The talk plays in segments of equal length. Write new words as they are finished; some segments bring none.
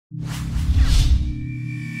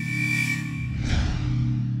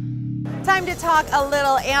time to talk a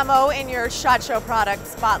little ammo in your SHOT Show product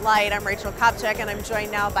spotlight. I'm Rachel Kopchak, and I'm joined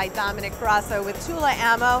now by Dominic Grasso with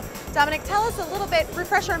TulAmmo. Dominic, tell us a little bit,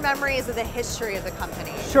 refresh our memories of the history of the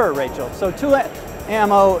company. Sure, Rachel. So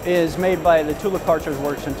TulAmmo is made by the Tula Cartridge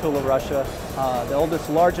Works in Tula, Russia, the oldest,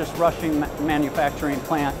 largest Russian manufacturing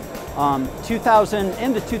plant.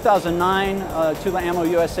 Into 2009, TulAmmo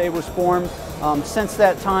USA was formed. Since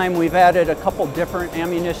that time, we've added a couple different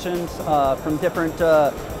ammunitions from different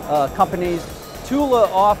companies. Tula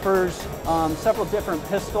offers several different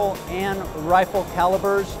pistol and rifle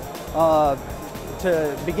calibers.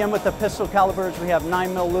 To begin with the pistol calibers, we have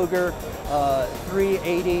 9mm Luger,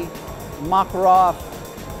 380, Makarov,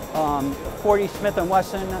 40 Smith &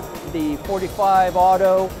 Wesson, the 45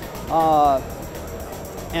 Auto,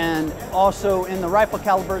 and also in the rifle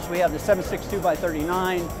calibers we have the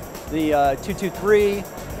 7.62x39, the 223.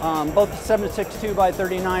 Both the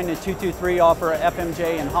 7.62x39 and 223 offer a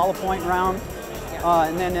FMJ and hollow point round.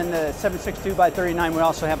 And then in the 7.62x39 we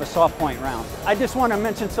also have a soft point round. I just want to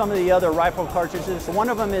mention some of the other rifle cartridges. One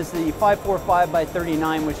of them is the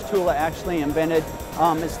 5.45x39, which Tula actually invented.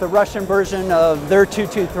 It's the Russian version of their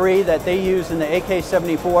 223 that they use in the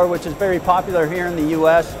AK-74, which is very popular here in the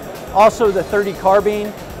US. Also the 30 carbine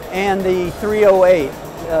and the 308.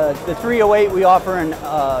 The 308 we offer in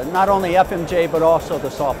not only FMJ but also the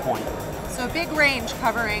soft point. So big range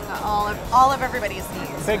covering all of everybody's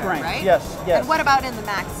needs. Big range, right? yes. And what about in the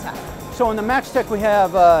Max Tech? So in the Max Tech we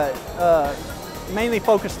have mainly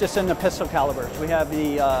focused just in the pistol calibers. We have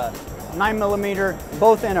the 9mm,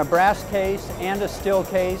 both in a brass case and a steel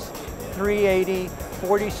case, 380,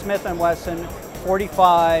 40 Smith & Wesson,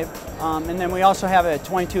 45, and then we also have a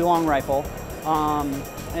 22 long rifle.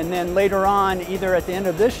 And then later on, either at the end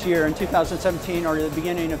of this year in 2017 or the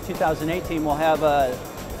beginning of 2018, we'll have a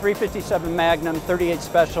 357 Magnum, 38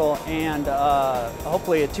 Special, and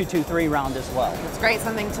hopefully a 223 round as well. It's great,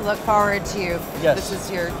 something to look forward to. Yes. This is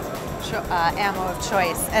your ammo of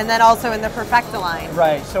choice. And then also in the Perfecta line.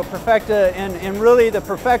 Right, so Perfecta, and really the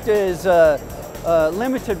Perfecta is a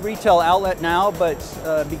limited retail outlet now, but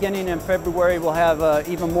beginning in February we'll have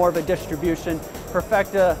even more of a distribution.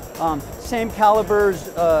 Perfecta, same calibers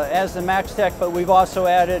as the Max Tech, but we've also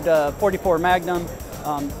added 44 Magnum,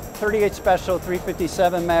 38 Special,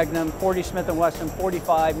 357 Magnum, 40 Smith & Wesson,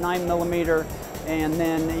 45, 9mm, and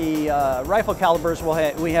then the rifle calibers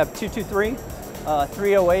we have 223,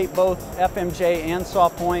 308, both FMJ and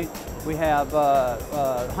soft point. We have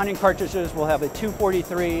hunting cartridges, we'll have a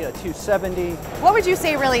 243, a 270. What would you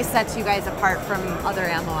say really sets you guys apart from other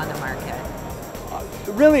ammo on the market?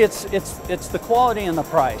 Really, it's the quality and the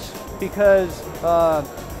price, because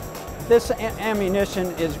this ammunition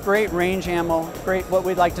is great range ammo, great what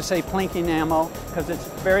we'd like to say plinking ammo, because it's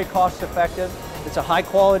very cost effective. It's a high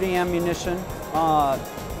quality ammunition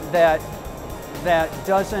that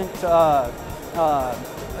doesn't,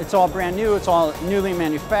 it's all brand new, it's all newly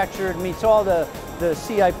manufactured, meets all the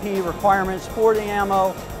CIP requirements for the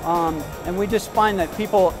ammo, and we just find that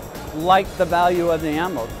people like the value of the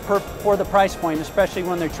ammo for the price point, especially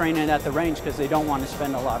when they're training at the range, because they don't want to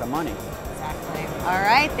spend a lot of money. Exactly. All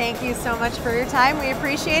right, thank you so much for your time. We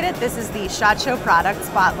appreciate it. This is the SHOT Show Product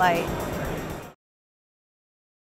Spotlight.